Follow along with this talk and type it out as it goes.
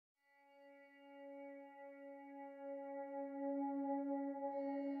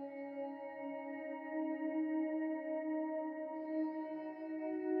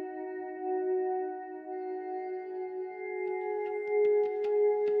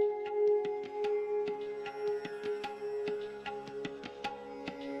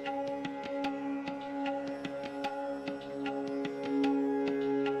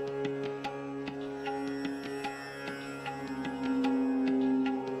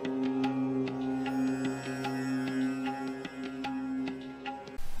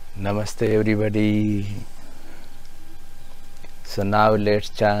Namaste everybody. So now let's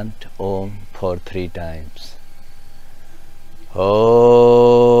chant Om for 3 times.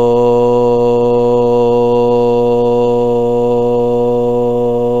 Om.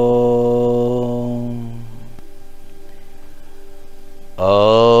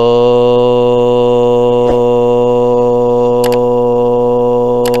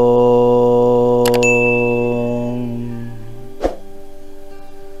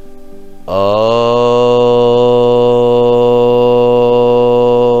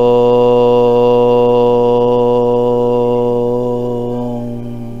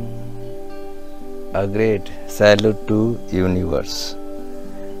 A great salute to universe.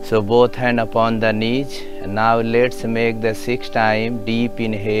 So both hand upon the knees. Now let's make the 6 time deep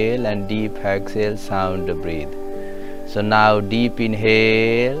inhale and deep exhale sound breathe. So now deep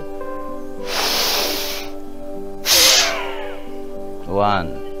inhale.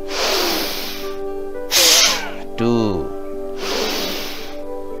 1, 2,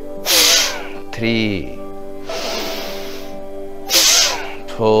 3,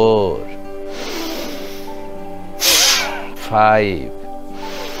 4, 5,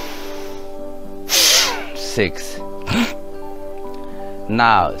 6.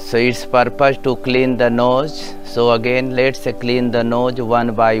 Now, so its purpose to clean the nose. So again, let's clean the nose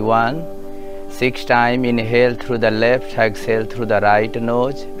one by one. 6 times inhale through the left, exhale through the right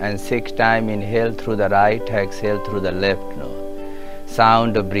nose, and 6 times inhale through the right, exhale through the left nose.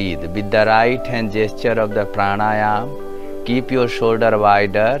 Sound breathe. With the right hand gesture of the pranayam, keep your shoulder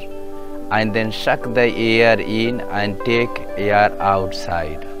wider and then suck the air in and take air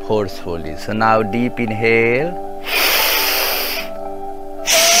outside forcefully. So now deep inhale.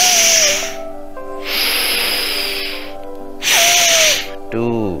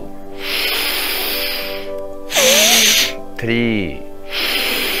 2, 3,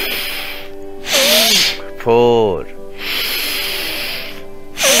 4,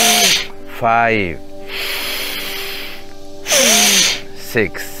 5,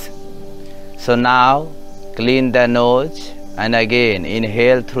 6. So now clean the nose and again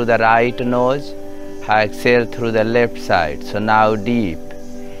inhale through the right nose, exhale through the left side. So now deep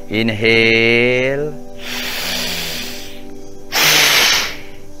inhale.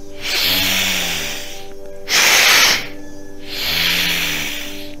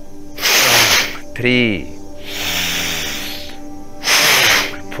 3,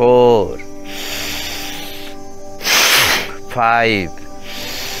 4, 5,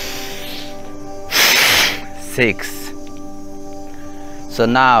 6. So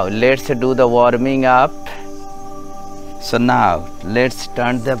now let's do the warming up. So now let's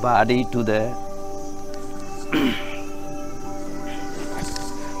turn the body to the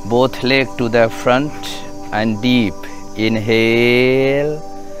both legs to the front and deep inhale,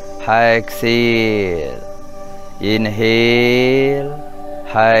 exhale, inhale,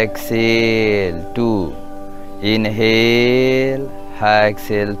 exhale. 2, inhale,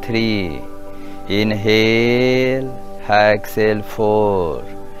 exhale. 3, inhale, exhale. 4,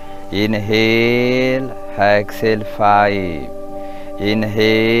 inhale, exhale. 5,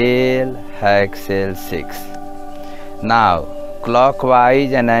 inhale, exhale. 6. Now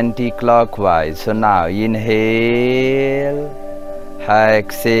clockwise and anti-clockwise. So now inhale,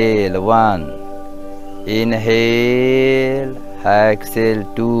 exhale. 1, inhale, exhale.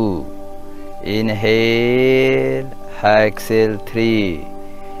 2, inhale, exhale. 3,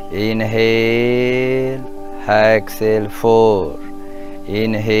 inhale, exhale. 4,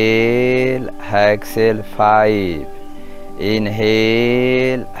 inhale, exhale. 5,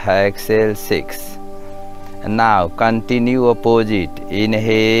 inhale, exhale. 6. And now continue opposite.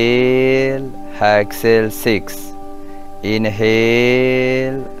 Inhale, exhale. 6,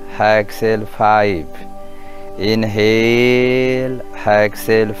 inhale, exhale. 5, inhale,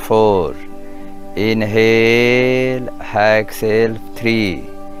 exhale. 4, inhale, exhale. 3,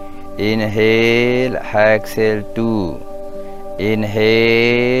 inhale, exhale. 2,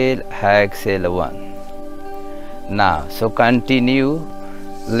 inhale, exhale. 1. Now, so continue.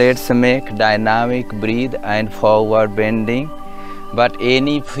 Let's make dynamic breathe and forward bending. But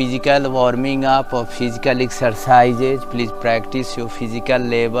any physical warming up or physical exercises, please practice your physical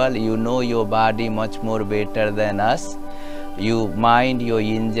level. You know your body much more better than us. You mind your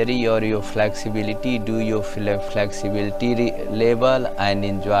injury or your flexibility, do your flexibility level and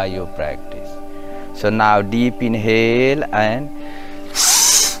enjoy your practice. So now deep inhale and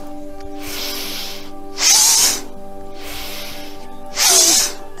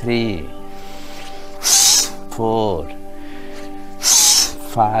 3, 4,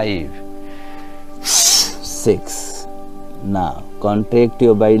 5, 6. Now contract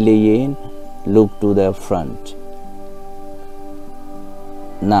your belly in, look to the front.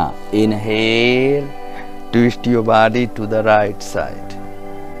 Now inhale, twist your body to the right side.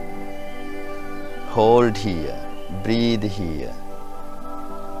 Hold here, breathe here.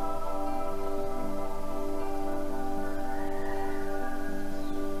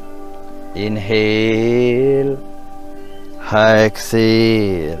 Inhale,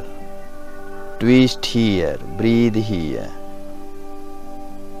 exhale, twist here, breathe here.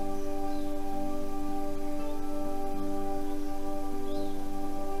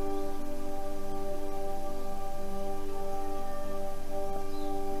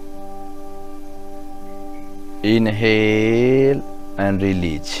 Inhale and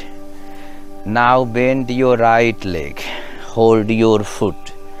release. Now bend your right leg, hold your foot.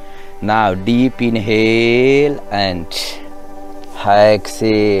 Now deep inhale and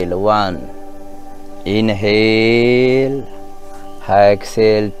exhale. 1. Inhale,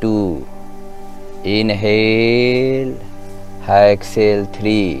 exhale. 2. Inhale, exhale.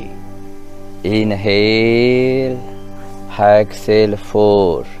 3. Inhale, exhale.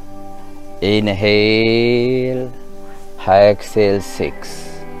 4. Inhale, exhale.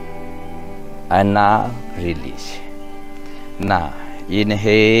 6. And now release. Now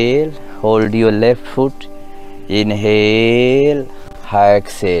inhale, hold your left foot. Inhale,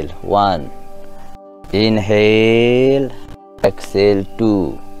 exhale. 1. Inhale, exhale.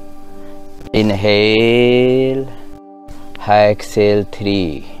 2. Inhale, exhale.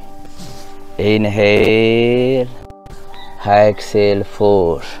 3. Inhale, exhale.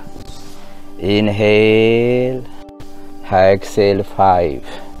 4. Inhale, exhale. 5.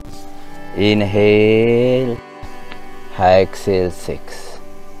 Inhale, exhale. 6.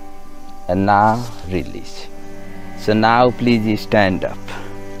 And now release. So now please stand up.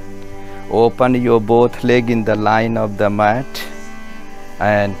 Open your both legs in the line of the mat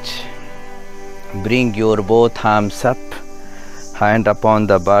and bring your both arms up, hand upon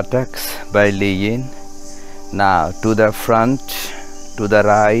the buttocks, belly in. Now to the front, to the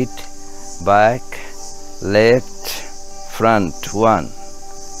right, back, left, front. 1,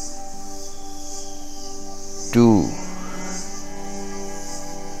 2,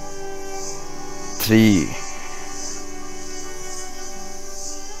 3,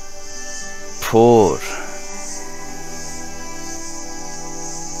 4,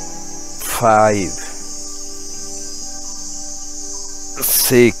 5,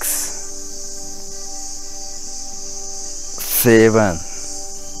 6, 7,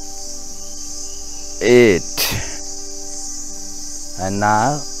 8, and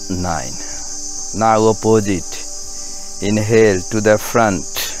now 9. Now opposite. Inhale to the front,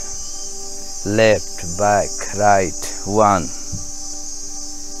 left, back, right. 1,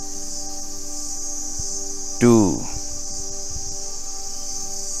 2,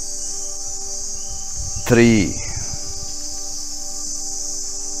 3,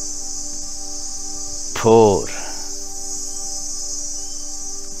 4,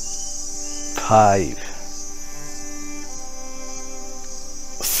 5,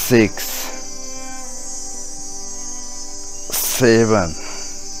 6, 7,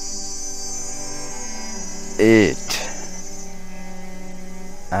 8,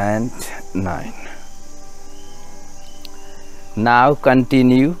 and 9. Now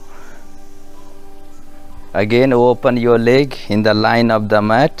continue. Again open your leg in the line of the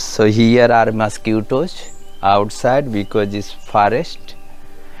mat. So here are mosquitoes outside because it's forest.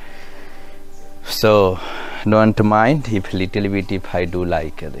 So don't mind if little bit if I do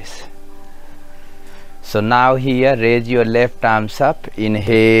like this. So now here raise your left arms up.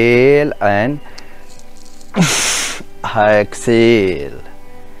 Inhale and exhale.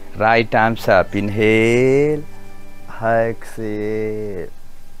 Right arms up. Inhale, exhale.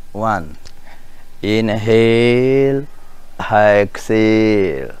 1. Inhale,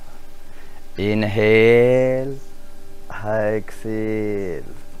 exhale. Inhale, exhale.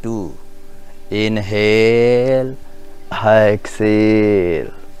 2. Inhale,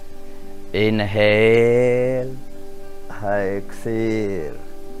 exhale. Inhale, exhale.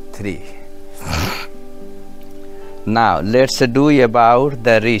 3. Now let's do about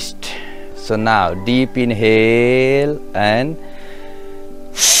the wrist. So now deep inhale and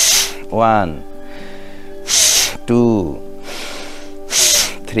 1, 2,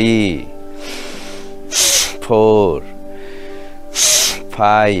 3, 4,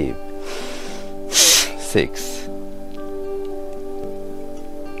 5, 6.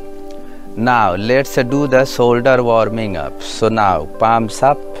 Now let's do the shoulder warming up. So now palms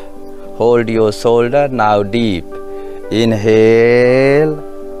up, hold your shoulder. Now deep inhale.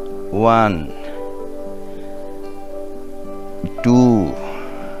 1, 2,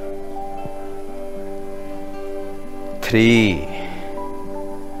 3,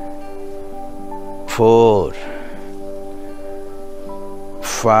 4,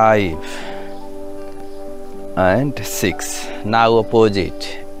 5 and 6. Now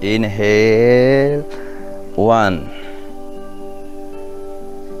opposite. Inhale. 1,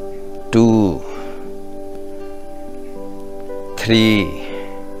 2, 3,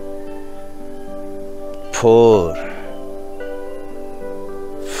 4,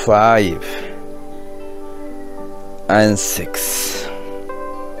 5 and 6.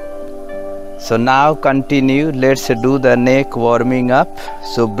 So now continue. Let's do the neck warming up.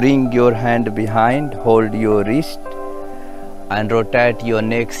 So bring your hand behind, hold your wrist and rotate your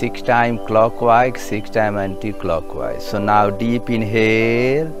neck 6 times clockwise, 6 times anti-clockwise. So now deep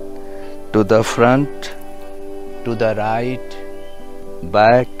inhale to the front, to the right,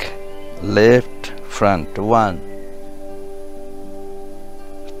 back, left, front. 1,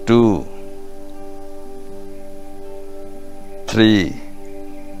 2, 3,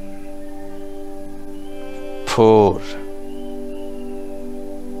 4,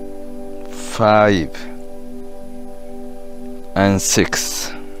 5 and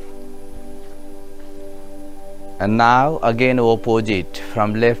 6. And now again opposite,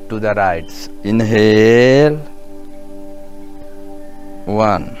 from left to the right. Inhale.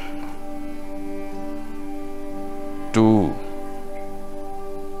 1, 2,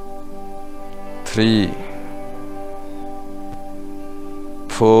 3,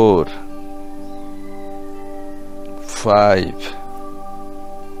 4, 5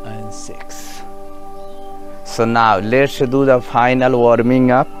 and 6. So now let's do the final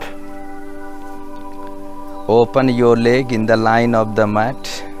warming up. Open your leg in the line of the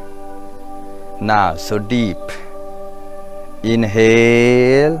mat. Now, so deep.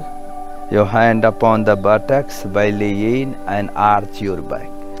 Inhale, your hand upon the buttocks, belly in and arch your back.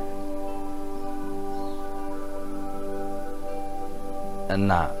 And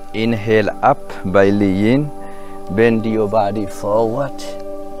now, inhale up, belly in, bend your body forward.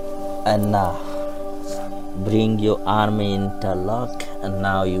 And now, bring your arm interlock and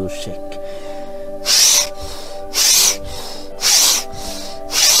now you shake.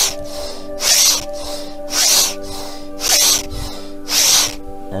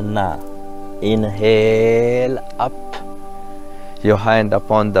 And now, inhale up, your hand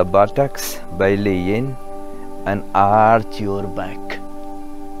upon the buttocks, belly in and arch your back.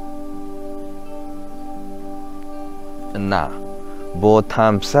 And now, both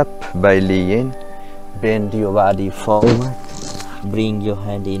arms up, belly in, bend your body forward, bring your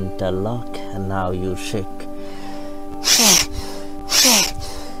hand interlock and now you shake.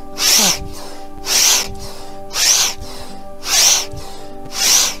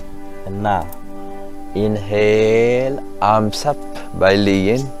 And now, inhale, arms up,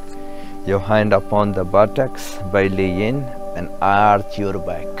 belly in, your hand upon the buttocks, belly in and arch your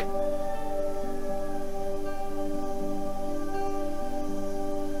back.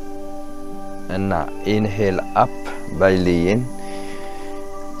 And now inhale up, belly in,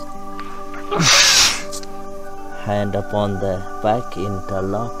 hand upon the back,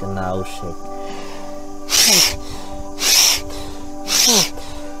 interlock and now shake.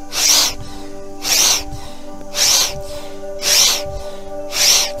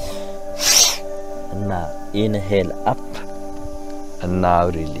 And now inhale up and now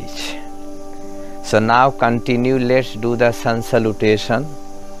release. So now continue, let's do the sun salutation.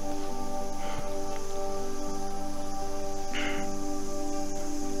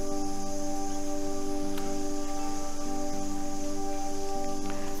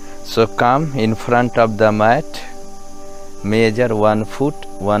 So come in front of the mat, measure 1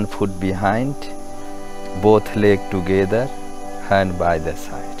 foot behind, both legs together, hand by the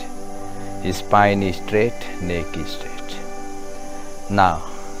side. Spine is straight, neck is straight. Now,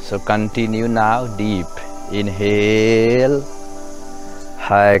 so continue now, deep. Inhale,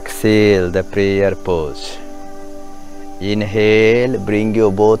 exhale, the prayer pose. Inhale, bring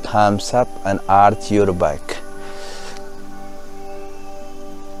your both arms up and arch your back.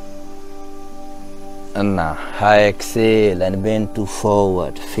 And now, exhale and bend to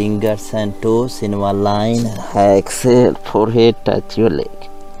forward, fingers and toes in one line. Exhale, forehead touch your leg.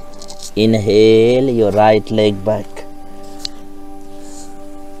 Inhale, your right leg back.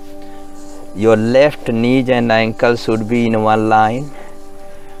 Your left knees and ankles should be in one line.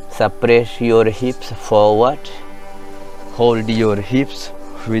 Suppress your hips forward. Hold your hips,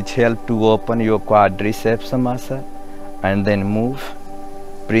 which help to open your quadriceps muscle. And then move.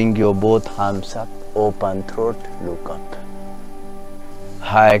 Bring your both arms up. Open throat, look up.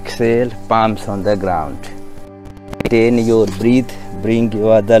 Exhale, palms on the ground. retain your breath, bring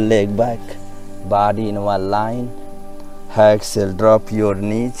your other leg back, body in one line. Exhale, drop your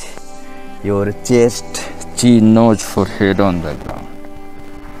knees, your chest, chin, nose, forehead on the ground.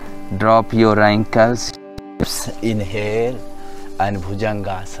 Drop your ankles, inhale and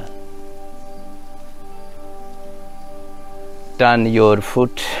Bhujangasana. Turn your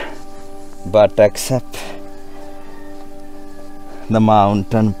foot, buttocks up, the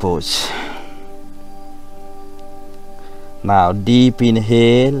mountain pose. Now deep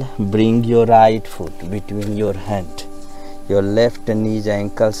inhale, bring your right foot between your hand, your left knees,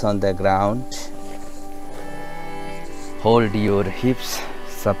 ankles on the ground. Hold your hips,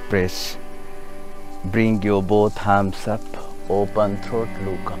 suppress. Bring your both arms up, open throat,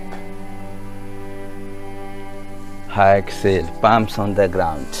 look up. Exhale, palms on the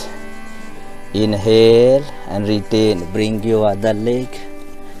ground. Inhale and retain, bring your other leg.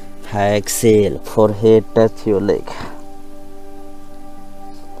 Exhale, forehead touch your leg.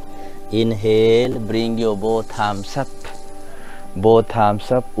 Inhale, bring your both arms up,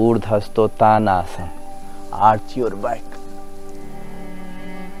 Urdhva Stottanasana. Arch your back.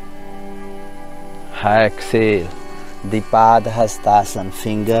 Exhale, Dipadhastasana,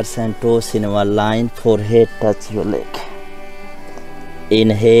 fingers and toes in one line, forehead touch your leg.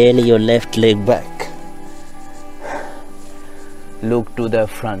 Inhale, your left leg back. Look to the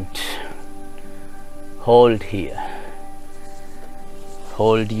front. Hold here.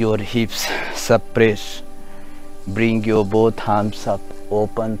 Hold your hips, suppress. Bring your both arms up,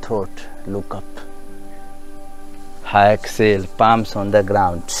 open throat, look up. Exhale, palms on the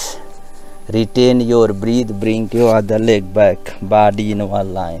ground. Retain your breath, bring your other leg back, body in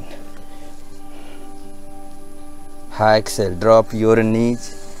one line. Exhale, drop your knees,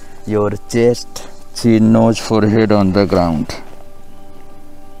 your chest, chin, nose, forehead on the ground.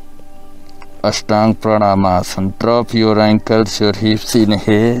 Ashtanga Pranamasana. Drop your ankles, your hips,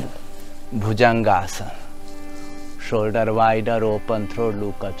 inhale. Bhujangasana. Shoulder wider, open throat,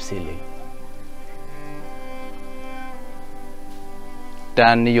 look up ceiling.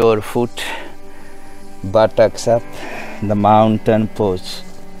 Turn your foot, buttocks up, the mountain pose.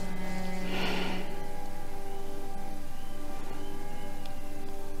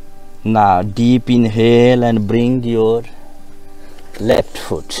 Now deep inhale and bring your left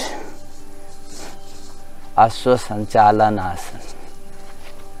foot. Asana.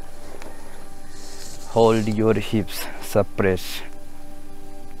 Hold your hips, suppress.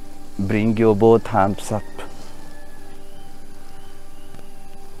 Bring your both arms up.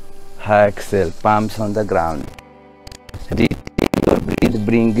 Exhale, palms on the ground. Retain your breath,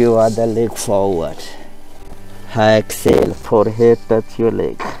 bring your other leg forward. Exhale, forehead touch your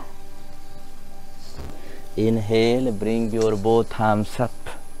leg. Inhale, bring your both arms up.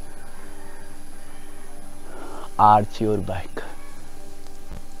 Arch your back.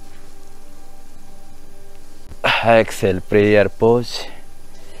 Exhale, prayer pose.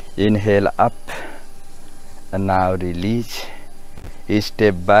 Inhale up and now release.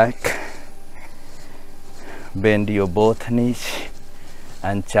 Step back. Bend your both knees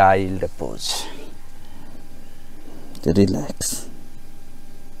and child pose. Relax.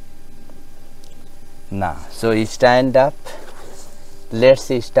 Now, so stand up.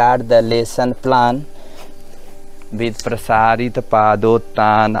 Let's start the lesson plan with Prasarit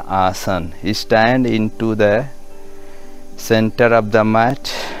Padottan Asana. Stand into the center of the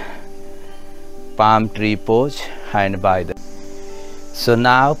mat, palm tree pose, hand by the. So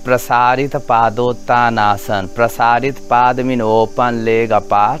now Prasarit Padottan Asana. Prasarit Pad means open leg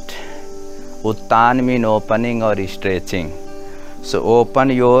apart. Uttan means opening or stretching. So open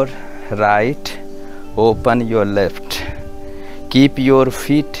your right, open your left. Keep your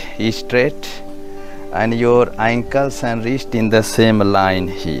feet straight and your ankles and wrist in the same line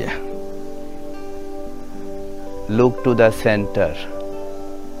here. Look to the center.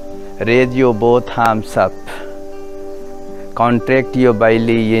 Raise your both arms up. Contract your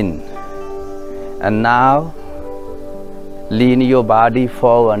belly in. And now lean your body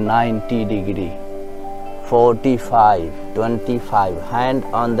forward 90 degree. 45, 25. Hand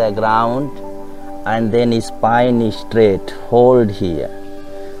on the ground and then spine straight. Hold here.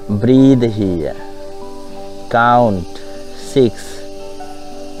 Breathe here. Count 6,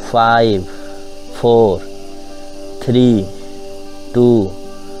 5, 4, 3, 2,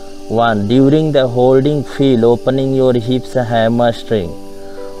 1. During the holding, feel opening your hips, hamstring,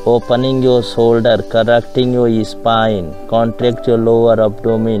 opening your shoulder, correcting your spine, contract your lower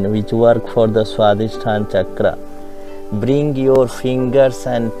abdomen, which work for the Swadhisthana Chakra. Bring your fingers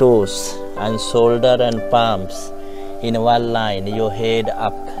and toes and shoulder and palms in one line, your head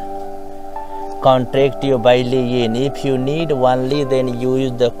up. Contract your belly in. If you need only, then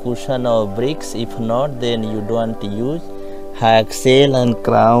use the cushion or bricks. If not, then you don't use. Exhale and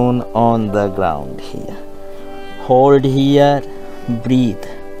crown on the ground here. Hold here, breathe.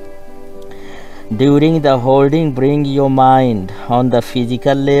 During the holding, bring your mind on the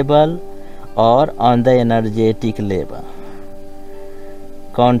physical level or on the energetic level.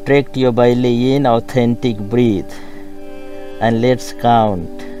 Contract your belly in, authentic breathe. And let's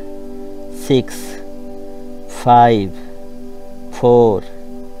count. 6, 5, 4,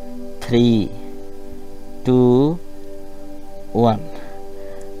 3, 2, 1.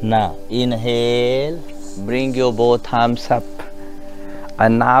 Now inhale, bring your both arms up,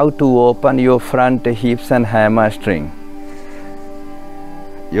 and now to open your front hips and hamstring.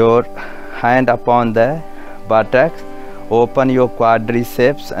 Your hand upon the buttocks, open your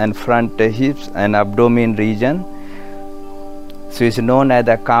quadriceps and front hips and abdomen region. So it's known as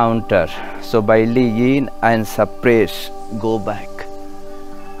the counter. So belly in and suppress, go back.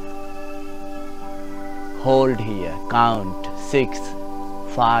 Hold here, count 6,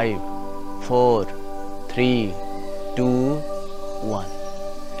 5, 4, 3, 2, 1.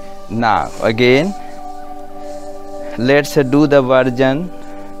 Now again, let's do the version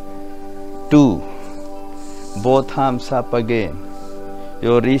 2. Both arms up again.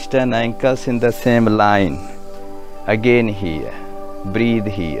 Your wrist and ankles in the same line. Again here, breathe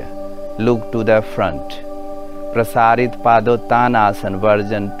here, look to the front. Prasarit Padottanasana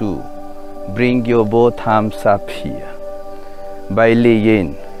version 2. Bring your both arms up here. Belly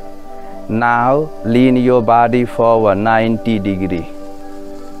in. Now lean your body forward 90 degree.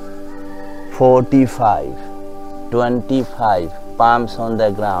 45, 25, palms on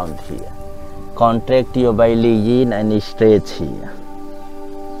the ground here. Contract your belly in and stretch here.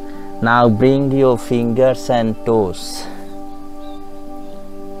 Now bring your fingers and toes.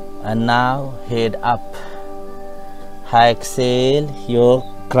 And now head up. Exhale, your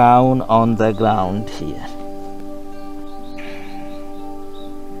crown on the ground here.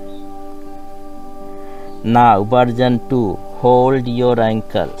 Now version 2. Hold your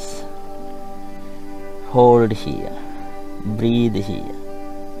ankles. Hold here. Breathe here.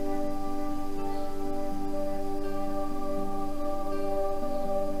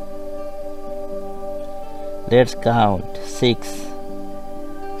 Let's count. 6,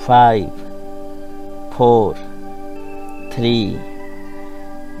 5, 4, 3,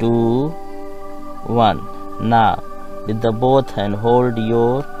 2, 1. Now with the both hand hold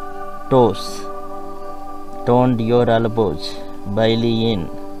your toes. Turn your elbows. Belly in.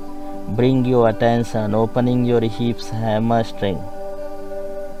 Bring your attention, opening your hips, hamstring.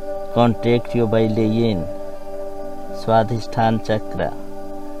 Contract your belly in. Swadhisthana Chakra.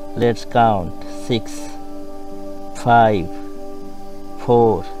 Let's count. 6, 5,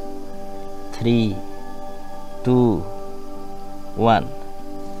 4, 3, 2, 1.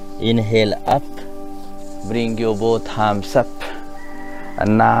 Inhale up. Bring your both arms up.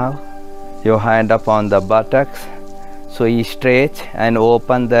 And now your hand up on the buttocks. So you stretch and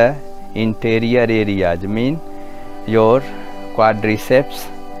open the interior areas, mean your quadriceps,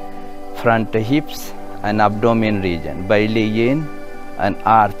 front hips and abdomen region. Belly in and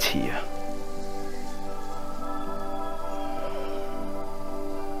arch here.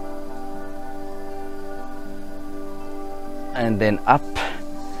 And then up.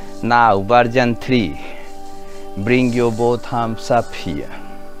 Now version 3. Bring your both arms up here.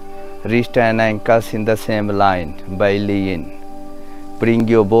 Wrist and ankles in the same line. Belly in. Bring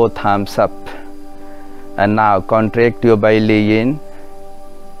your both arms up. And now contract your belly in.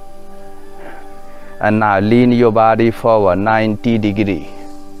 And now lean your body forward 90 degree.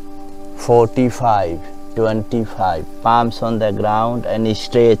 45, 25. Palms on the ground and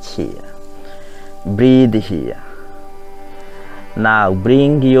stretch here. Breathe here. Now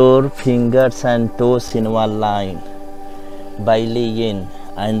bring your fingers and toes in one line. Belly in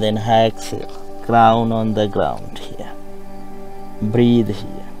and then exhale. Crown on the ground here. Breathe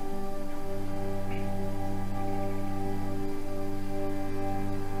here.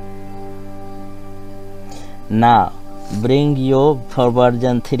 Now bring your, for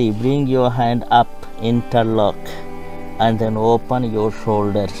version 3, bring your hand up, interlock and then open your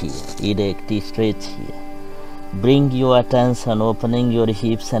shoulder here. Erect, stretch here. Bring your attention, opening your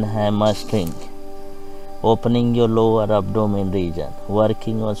hips and hamstring, opening your lower abdomen region,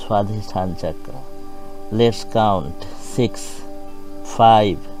 working on Swadhisthana Chakra. Let's count. 6,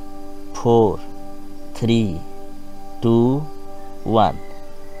 5, 4, 3, 2, 1.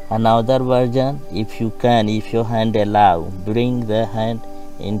 Another version, if you can, if your hand allow, bring the hand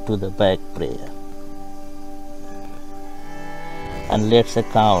into the back prayer. And let's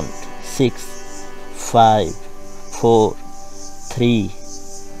count. 6, 5, 4, 3,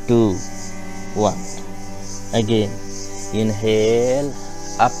 2, 1. Again, inhale,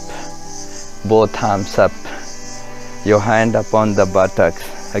 up, both arms up, your hand upon the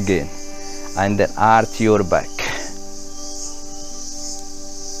buttocks again, and then arch your back.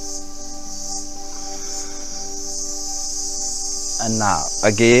 And now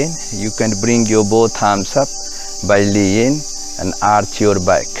again you can bring your both arms up, belly in, and arch your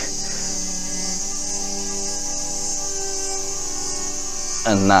back.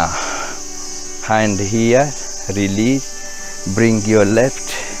 And now hand here, release, bring your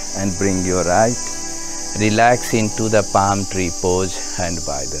left and bring your right. Relax into the palm tree pose, hand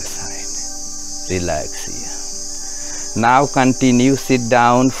by the side. Relax here. Now continue, sit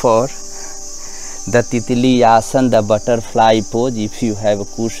down for the Titli Asana, the butterfly pose. If you have a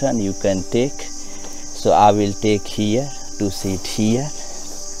cushion, you can take. So I will take here to sit here.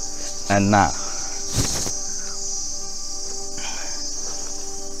 And now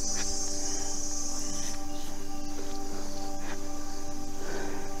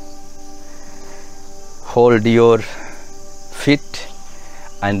hold your feet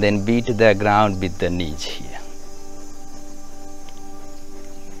and then beat the ground with the knees here.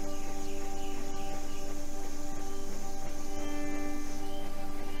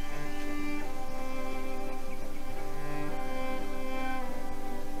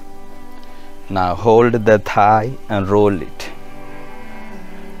 Now hold the thigh and roll it.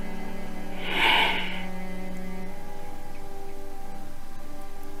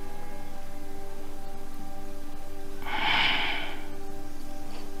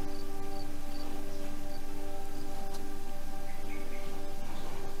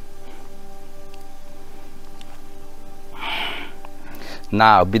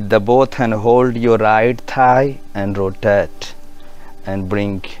 Now with the both hand hold your right thigh and rotate and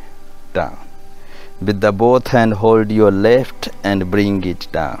bring down. With the both hand hold your left and bring it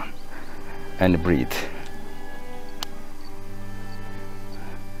down and breathe.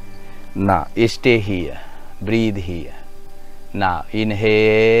 Now stay here, breathe here. Now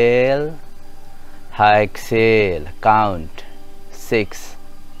inhale, exhale, count 6,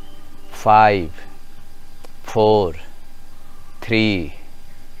 5, 4, 3,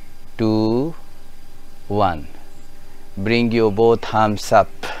 2, 1. Bring your both arms up.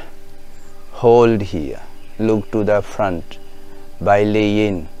 Hold here, look to the front, belly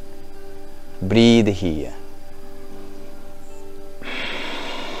in, breathe here.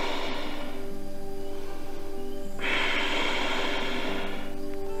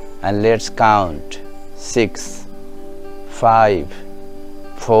 And let's count 6, 5,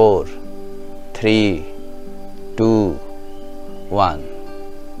 4, 3, 2, 1.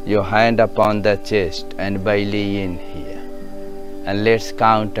 Your hand upon the chest and belly in here. And let's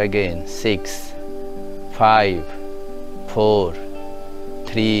count again 6, 5, 4,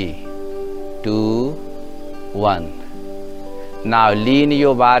 3, 2, 1. Now lean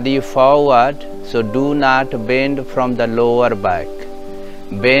your body forward, so do not bend from the lower back.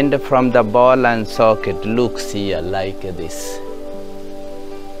 Bend from the ball and socket, looks here like this.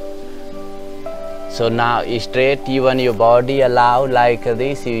 So now straight, even your body allow like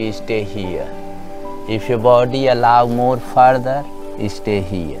this, you stay here. If your body allow more further, stay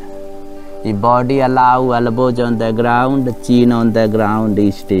here. If body allow elbows on the ground, chin on the ground,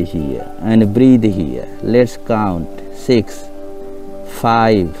 stay here. And breathe here. Let's count 6,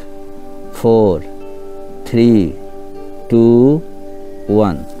 5, 4, 3, 2,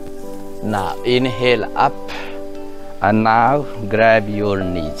 1. Now inhale up and now grab your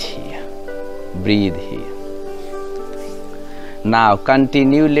knees here. Breathe here. Now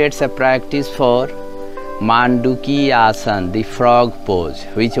continue, let's practice for Manduki Asana, the frog pose,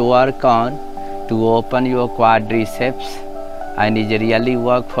 which work on to open your quadriceps and is really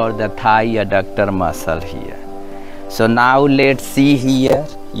work for the thigh adductor muscle here. So now let's see here,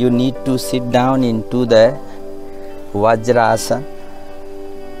 you need to sit down into the Vajrasana.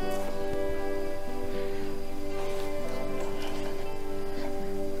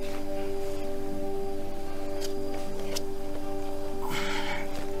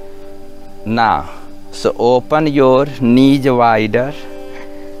 Now, so open your knees wider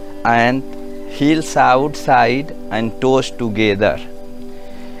and heels outside and toes together.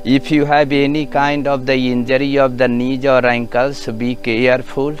 If you have any kind of the injury of the knees or ankles, be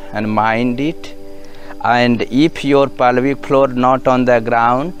careful and mind it. And if your pelvic floor not on the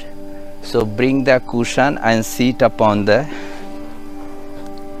ground, so bring the cushion and sit upon the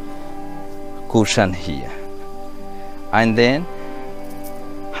cushion here. And then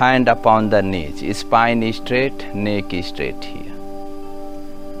hand upon the knees, spine straight, neck straight here.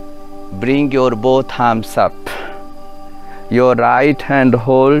 bring your both arms up. Your right hand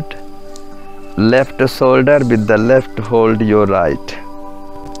hold left shoulder, with the left hold your right.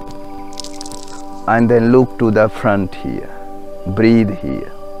 And then look to the front here. Breathe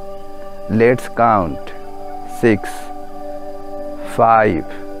here. Let's count. 6, 5,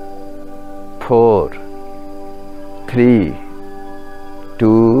 4, 3,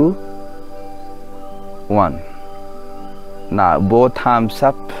 2, 1. Now both arms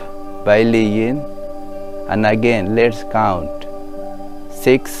up, belly in, and again let's count.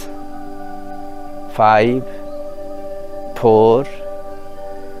 6, 5, 4,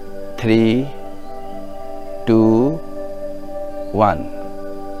 3, 2, 1.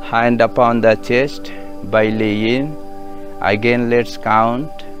 Hand upon the chest, belly in. Again let's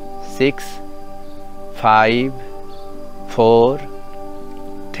count. 6, 5, 4,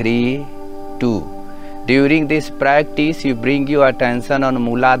 3, 2. During this practice, you bring your attention on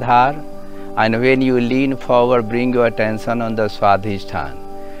Muladhara, and when you lean forward, bring your attention on the Swadhisthana.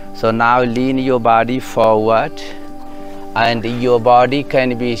 So now lean your body forward, and your body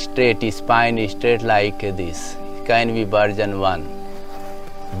can be straight, spine straight like this. It can be version 1.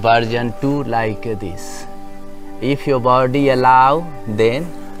 Version 2 like this. If your body allow, then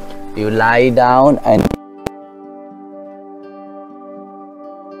you lie down and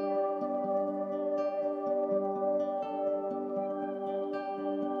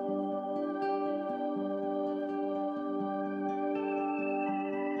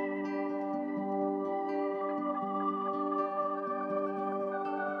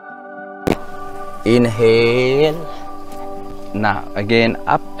inhale. Now again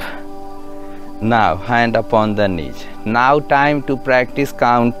up. Now hand upon the knees. Now time to practice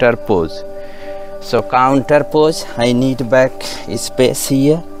counter pose. So counter pose, I need back space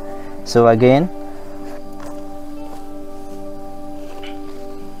here. So again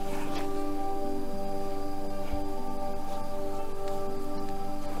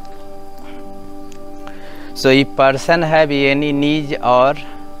so if person have any knees or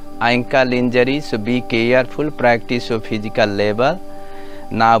ankle injury, so be careful, practice your physical level.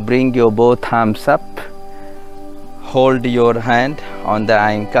 Now bring your both arms up, hold your hand on the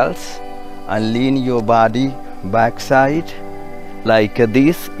ankles and lean your body backside like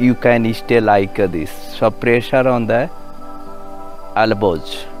this. You can stay like this. So pressure on the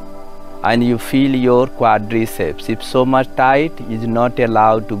elbows and you feel your quadriceps. If so much tight, is not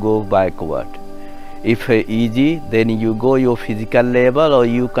allowed to go backward. If easy, then you go your physical level, or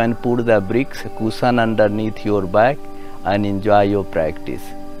you can put the bricks cushion underneath your back and enjoy your practice,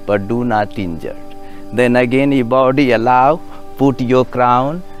 but do not injure. Then again, your body allow, put your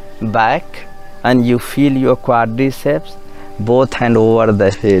crown back and you feel your quadriceps, both hand over the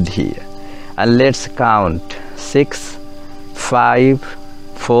head here. And let's count. 6, 5,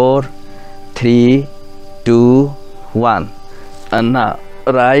 4, 3, 2, 1. And now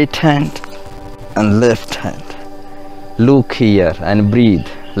right hand and left hand. Look here and breathe.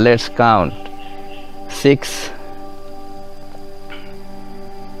 Let's count. 6,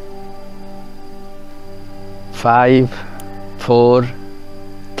 5, 4,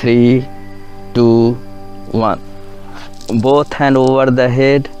 3, 2, 1. Both hand over the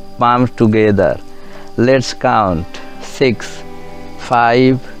head, palms together. Let's count. 6,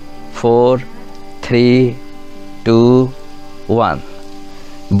 5, 4, 3, 2, 1.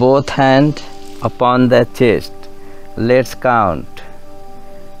 Both hand upon the chest. Let's count.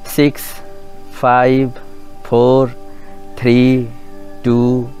 6, 5, 4, 3,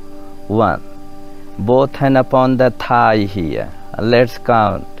 2, 1. Both hand upon the thigh here. Let's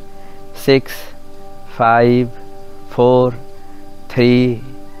count. 6, 5, 4, 3,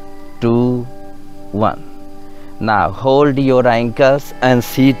 2, 1. Now hold your ankles and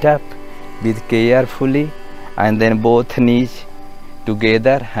sit up with carefully, and then both knees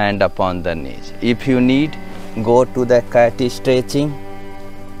together, hand upon the knees. If you need, go to the cat stretching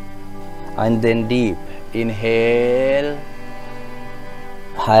and then deep inhale,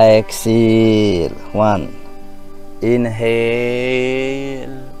 exhale. 1.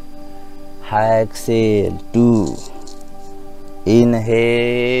 Inhale, exhale. 2.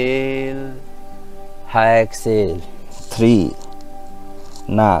 Inhale, exhale. 3.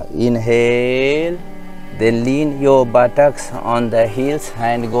 Now inhale, then lean your buttocks on the heels,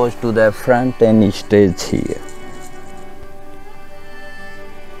 hand goes to the front and stretch here.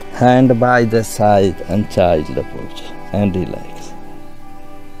 Hand by the side and child pose and relax.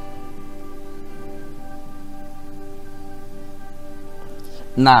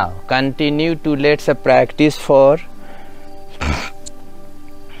 Now continue to let's practice for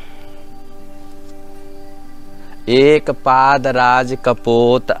Ek Pad Raj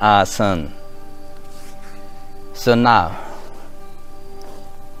Kapot Asan. So now,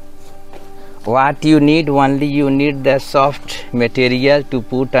 what you need? Only you need the soft material to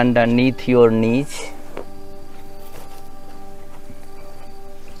put underneath your knees.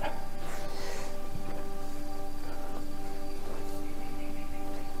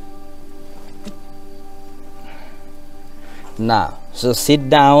 Now, so sit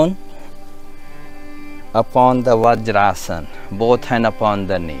down upon the Vajrasana, both hands upon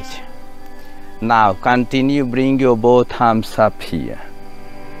the knees. Now continue, bring your both arms up here.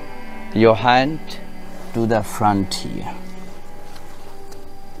 Your hand to the front here.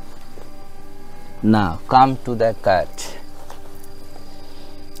 Now come to the cat.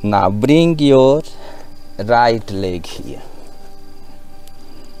 Now bring your right leg here.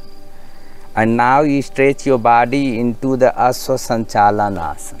 And now you stretch your body into the Aswa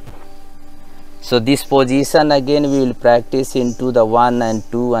Sanchalana Asana. So this position again we will practice into the 1 and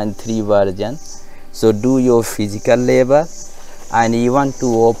 2 and 3 version. So do your physical labor, and even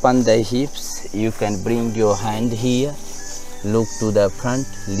to open the hips you can bring your hand here, look to the front,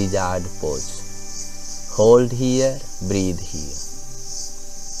 lizard pose. Hold here, breathe here.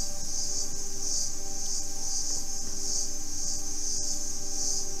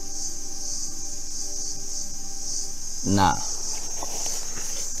 Now,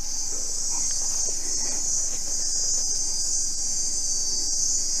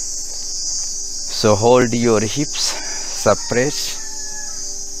 so hold your hips, suppress,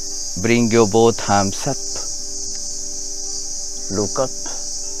 bring your both arms up, look up,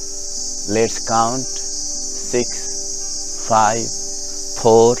 let's count 6, 5,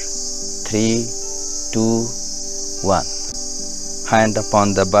 4, 3, 2, 1. Hand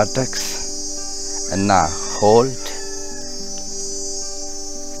upon the buttocks, and now hold.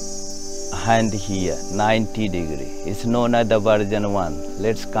 Hand here, 90 degree. It's known as the version 1.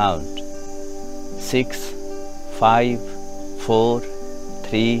 Let's count. 6, 5, 4,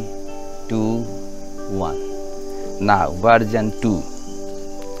 3, 2, 1. Now version 2.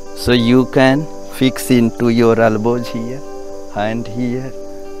 So you can fix into your elbows here, hand here,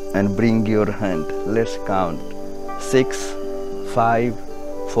 and bring your hand. Let's count. 6, 5,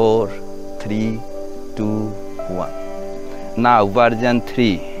 4, 3, 2, 1. Now version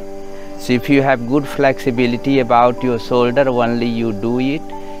 3. So if you have good flexibility about your shoulder, only you do it.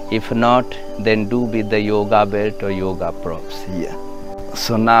 If not, then do with the yoga belt or yoga props here.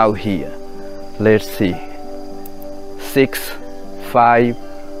 So now here, let's see. 6, 5,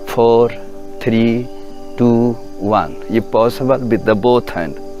 4, 3, 2, 1. If possible, with the both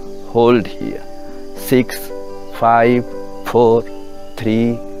hand, hold here. 6, 5, 4,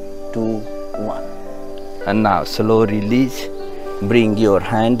 3, 2, 1. And now slow release. Bring your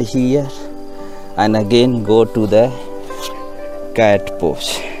hand here and again go to the cat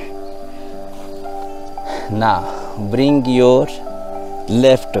pose. Now bring your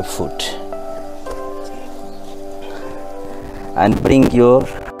left foot and bring your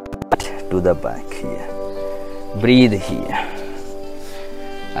butt to the back here. Breathe here.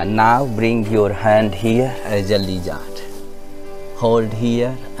 And now bring your hand here as a lizard. Hold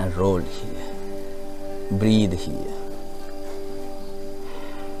here and roll here. Breathe here.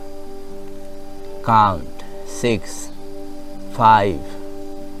 Count 6, 5,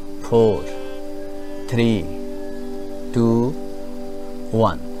 4, 3, 2,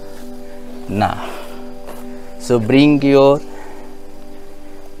 1. Now, so bring your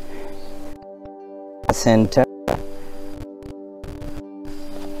center,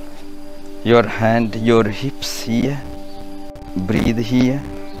 your hand, your hips here. Breathe here.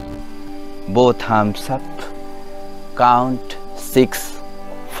 Both arms up. Count 6,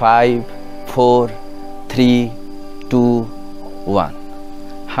 5, 4, 3, 2, 1.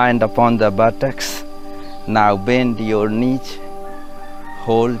 Hand upon the buttocks. Now bend your knees.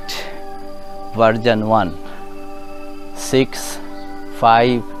 Hold. Version 1. 6,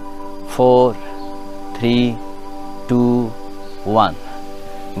 5, 4, 3, 2, 1.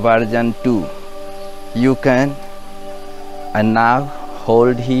 Version 2. You can, and now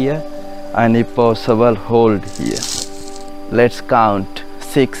hold here, and if possible hold here. Let's count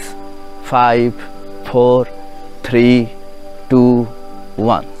 6, 5, 4, 3, 2,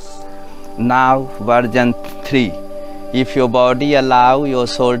 1. Now version 3. If your body allow, your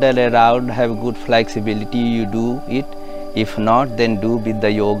shoulder around, have good flexibility, you do it. If not, then do with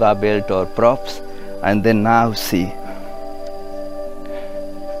the yoga belt or props. And then now see.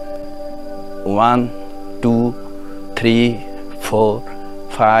 1, 2, 3, 4,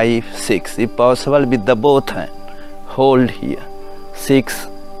 5, 6. If possible, with the both hand. Hold here. 6,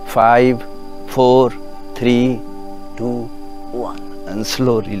 5, 4, 3, 2, 1, and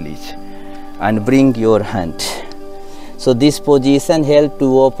slow release. And bring your hand. So this position helps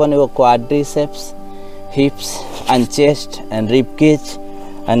to open your quadriceps, hips and chest and rib cage.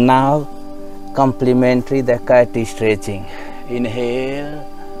 And now complementary the cat stretching. Inhale,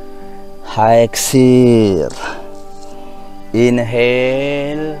 exhale.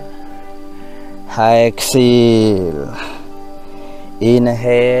 Inhale, exhale.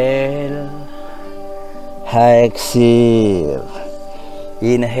 Inhale, exhale.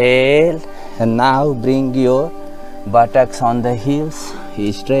 Inhale, and now bring your buttocks on the heels.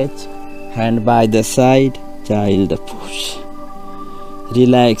 Stretch, hand by the side, child push.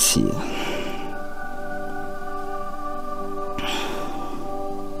 Relax here.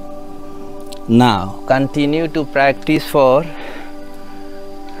 Now continue to practice for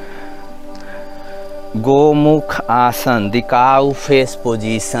Gomukh Asana, the cow face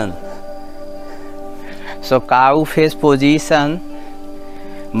position. So cow face position,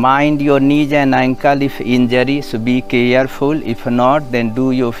 mind your knees and ankle if injury, so be careful. If not, then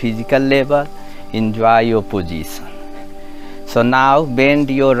do your physical level, enjoy your position. So now bend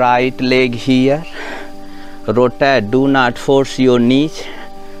your right leg here, rotate, do not force your knees,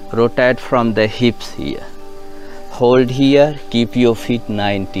 rotate from the hips here. Hold here, keep your feet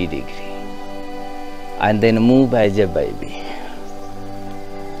 90 degrees. And then move as a baby.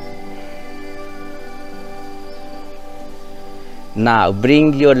 Now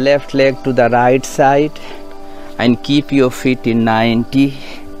bring your left leg to the right side and keep your feet in 90.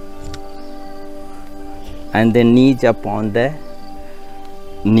 And then knees upon the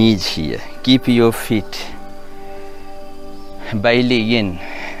knees here. Keep your feet belly in.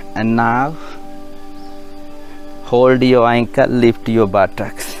 And now hold your ankle, lift your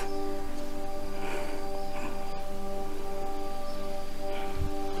buttocks.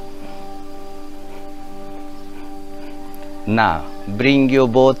 Now bring your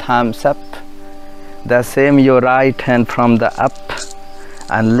both arms up, the same your right hand from the up,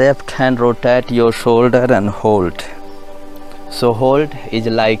 and left hand rotate your shoulder and hold. So hold is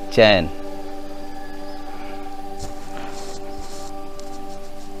like chain.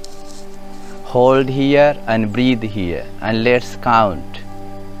 Hold here and breathe here, and let's count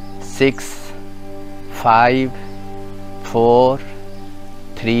 6, 5, 4,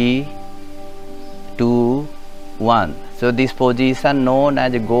 3, 2, 1. So this position known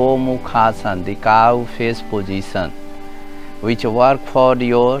as Gomukh Asana, the cow face position, which work for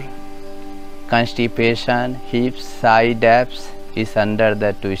your constipation, hips, side abs, is under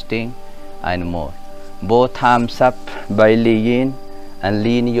the twisting and more. Both arms up, belly in, and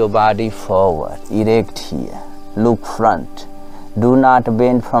lean your body forward. Erect here. Look front. Do not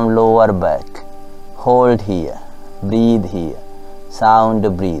bend from lower back. Hold here. Breathe here.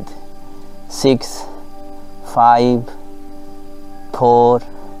 Sound breathe. 6, 5, 4,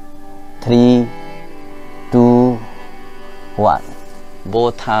 3, 2, 1.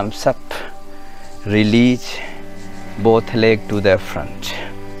 Both arms up. Release both legs to the front.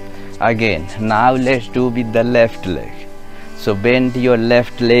 Again, now let's do with the left leg. So bend your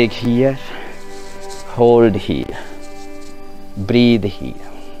left leg here. Hold here. Breathe here.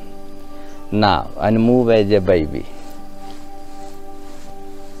 Now, and move as a baby.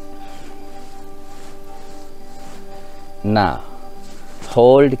 Now,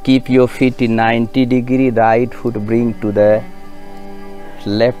 hold, keep your feet in 90 degrees, right foot bring to the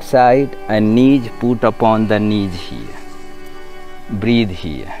left side and knees put upon the knees here. Breathe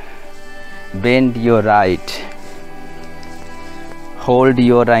here. Bend your right. Hold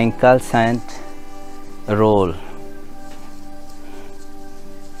your ankles and roll.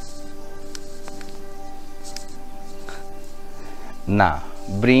 Now,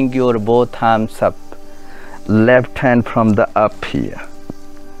 bring your both arms up. Left hand from the up here.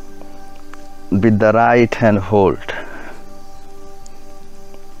 With the right hand hold.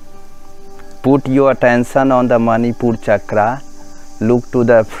 Put your attention on the Manipur Chakra. Look to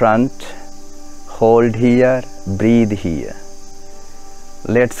the front. Hold here. Breathe here.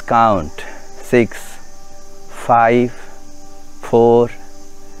 Let's count 6, 5, 4,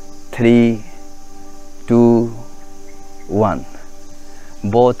 3, 2, 1.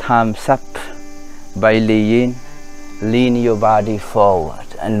 Both arms up, belly in, lean your body forward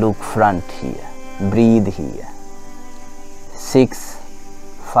and look front here. Breathe here. 6,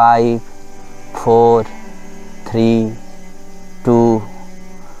 5, 4, 3, 2,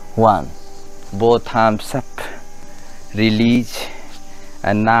 1. Both arms up, release.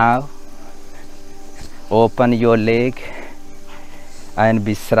 And now open your leg and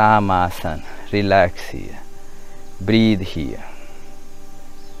Visram Asana. Relax here. Breathe here.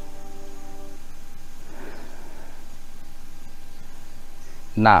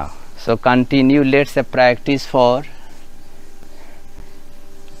 Now, so continue, let's practice for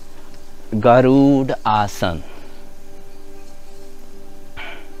Garud Asana.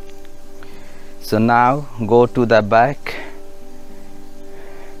 So now go to the back,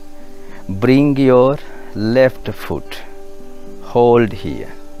 bring your left foot, hold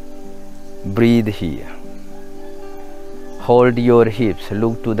here, breathe here, hold your hips,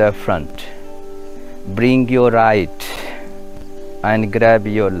 look to the front, bring your right and grab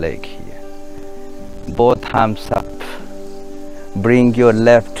your leg here, both arms up, bring your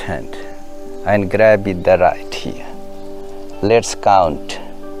left hand and grab it the right here. Let's count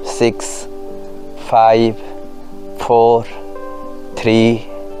 6, 5, 4, 3,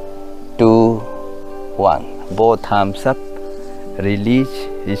 2, 1. Both arms up, release,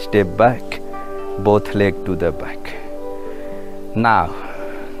 step back, both legs to the back. Now,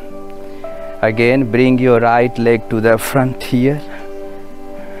 again bring your right leg to the front here,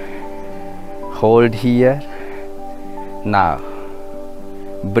 hold here. Now,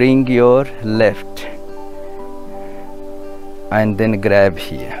 bring your left and then grab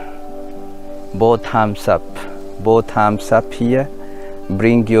here. Both arms up here,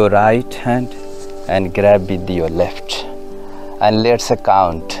 bring your right hand and grab with your left. And let's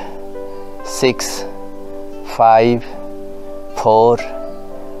count 6, 5, 4,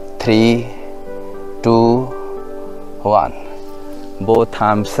 3, 2, 1. Both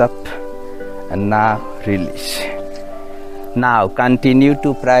arms up and now release. Now continue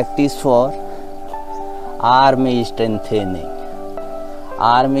to practice for arm strengthening.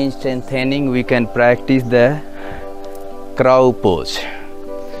 Arm strengthening, we can practice the crow pose.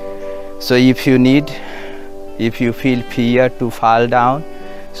 So if you feel fear to fall down,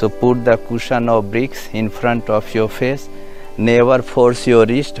 so put the cushion or bricks in front of your face. Never force your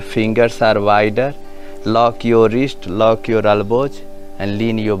wrist, fingers are wider. Lock your wrist, lock your elbows and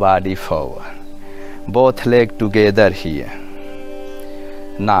lean your body forward. Both legs together here.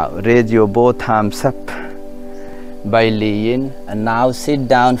 Now raise your both arms up by lean, and now sit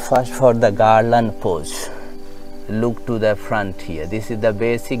down first for the garland pose. Look to the front here. This is the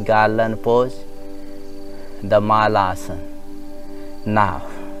basic garland pose, the malasana. Now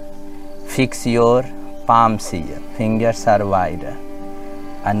fix your palms here, fingers are wider,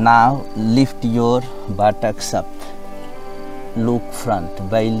 and now lift your buttocks up, look front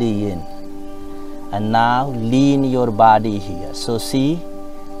by lean, and now lean your body here. So see,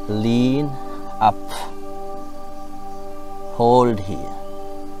 lean up, hold here,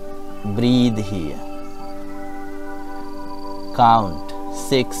 breathe here, count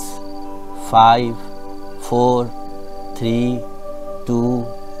 6, 5, 4, 3, 2,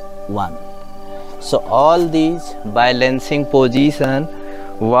 1. So all these balancing position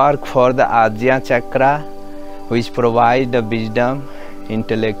work for the Ajna Chakra, which provide the wisdom,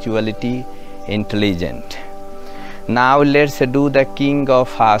 intellectuality, intelligent. Now let's do the king of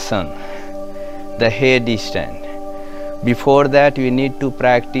asana, the head stand. Before that we need to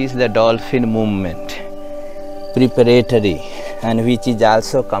practice the dolphin movement, preparatory, and which is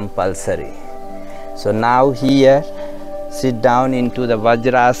also compulsory. So now here, sit down into the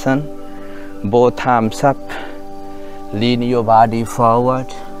Vajrasana, both arms up, lean your body forward,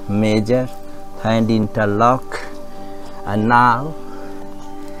 measure, hand interlock, and now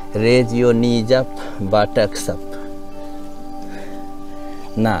raise your knees up, buttocks up.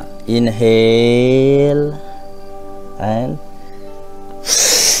 Now inhale and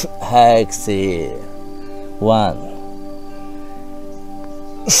exhale. 1,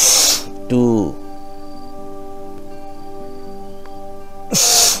 2,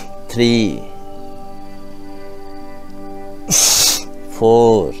 3,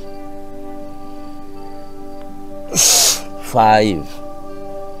 4, 5,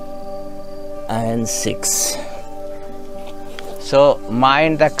 and 6. So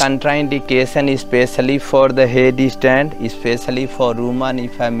mind the contraindication, especially for the headstand, especially for women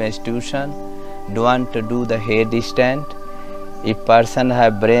if have menstruation, don't do the headstand. If person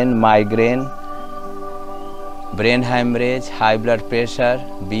have brain migraine, brain hemorrhage, high blood pressure,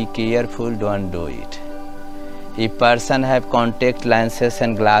 be careful, don't do it. If person have contact lenses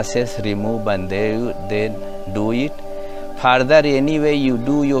and glasses, remove and then do it. Further, anyway you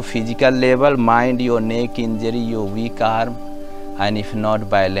do your physical level, mind your neck injury, your weak arm, and if not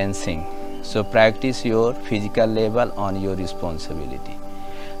balancing. So practice your physical level on your responsibility.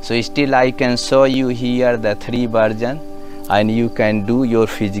 So still I can show you here the 3 versions, and you can do your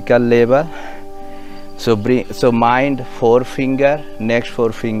physical level. So mind 4 finger, next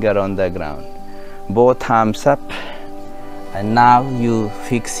 4 finger on the ground, both arms up, and now you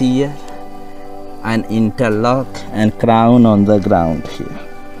fix here, and interlock and crown on the ground here.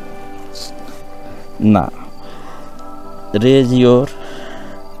 Now raise your,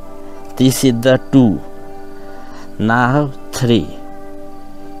 this is the 2, now 3.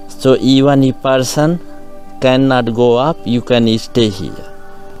 So even if person cannot go up, you can stay here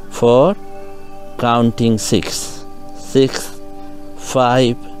for counting 6. 6,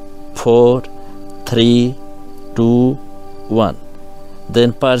 5, 4, 3, 2, 1.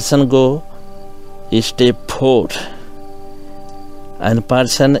 Then person go step 4. And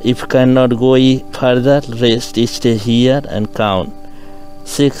person if cannot go further, rest, stay here and count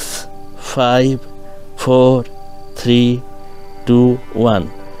 6, 5, 4, 3, 2,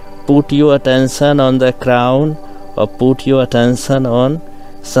 1. Put your attention on the crown or put your attention on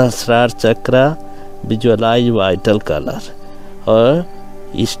Sahasrara Chakra, visualize vital color. Or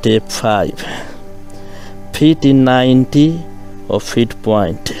step 5. Feet in 90 or feet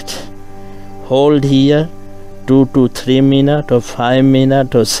pointed. Hold here 2 to 3 minutes or 5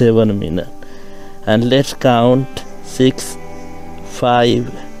 minutes or 7 minutes. And let's count 6,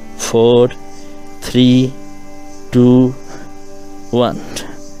 5, 4, 3, 2, 1.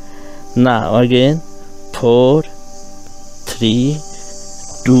 Now again 4, 3,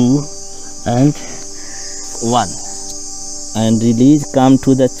 2 and 1. And release, come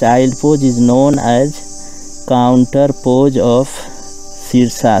to the child pose, is known as counter pose of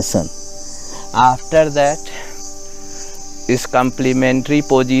Sirsasana. After that is complementary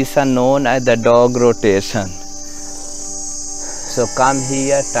position known as the dog rotation. So come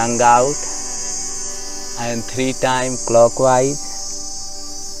here, tongue out and 3 times clockwise.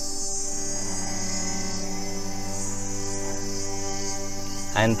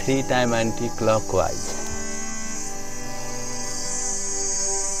 And 3 times anti-clockwise.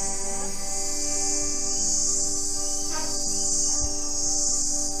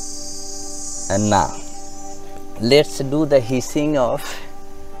 And now let's do the hissing of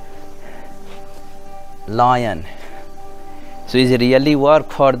lion. So it really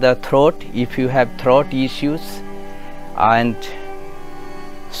work for the throat if you have throat issues, and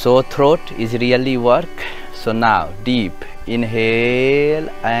sore throat is really work. So now deep inhale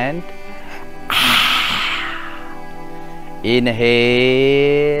and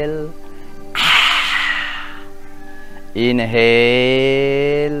inhale,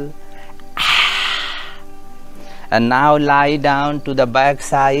 inhale. And now lie down to the back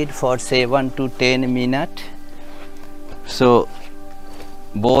side for 7 to 10 minutes. So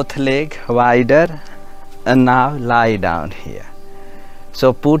both leg wider, and now lie down here.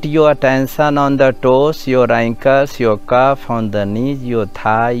 So put your attention on the toes, your ankles, your calf, on the knees, your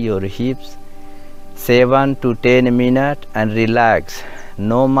thigh, your hips. 7 to 10 minutes and relax.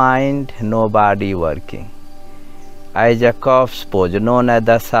 No mind, no body working. As a corpse pose known as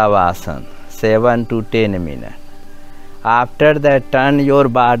the Savasana. 7 to 10 minutes. After that, turn your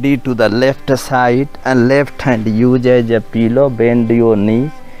body to the left side and left hand use as a pillow. Bend your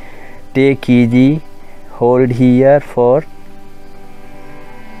knees. Take easy. Hold here for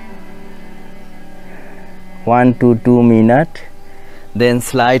 1 to 2 minutes. Then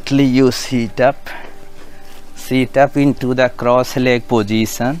slightly you sit up. Sit up into the cross leg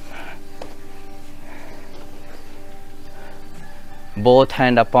position. Both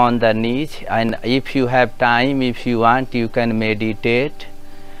hand upon the knees, and if you have time, if you want, you can meditate.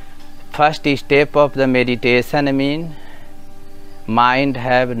 First step of the meditation means mind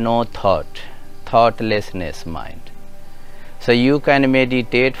have no thought, thoughtlessness mind. So you can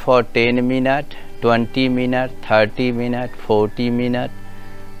meditate for 10 minutes, 20 minutes, 30 minutes, 40 minutes,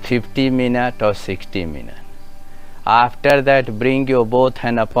 50 minutes or 60 minutes. After that, bring your both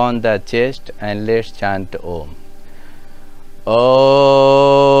hand upon the chest and let's chant Om. Om.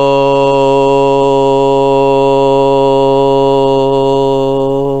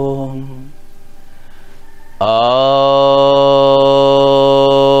 Om.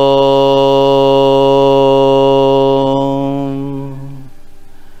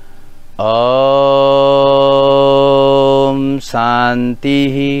 Om.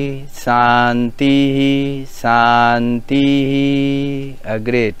 Shanti, Shanti, Shanti. A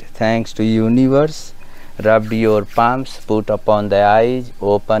great thanks to universe. Rub your palms, put upon the eyes,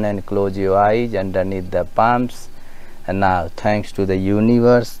 open and close your eyes underneath the palms. And now thanks to the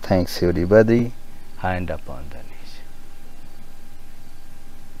universe, thanks everybody, hand upon the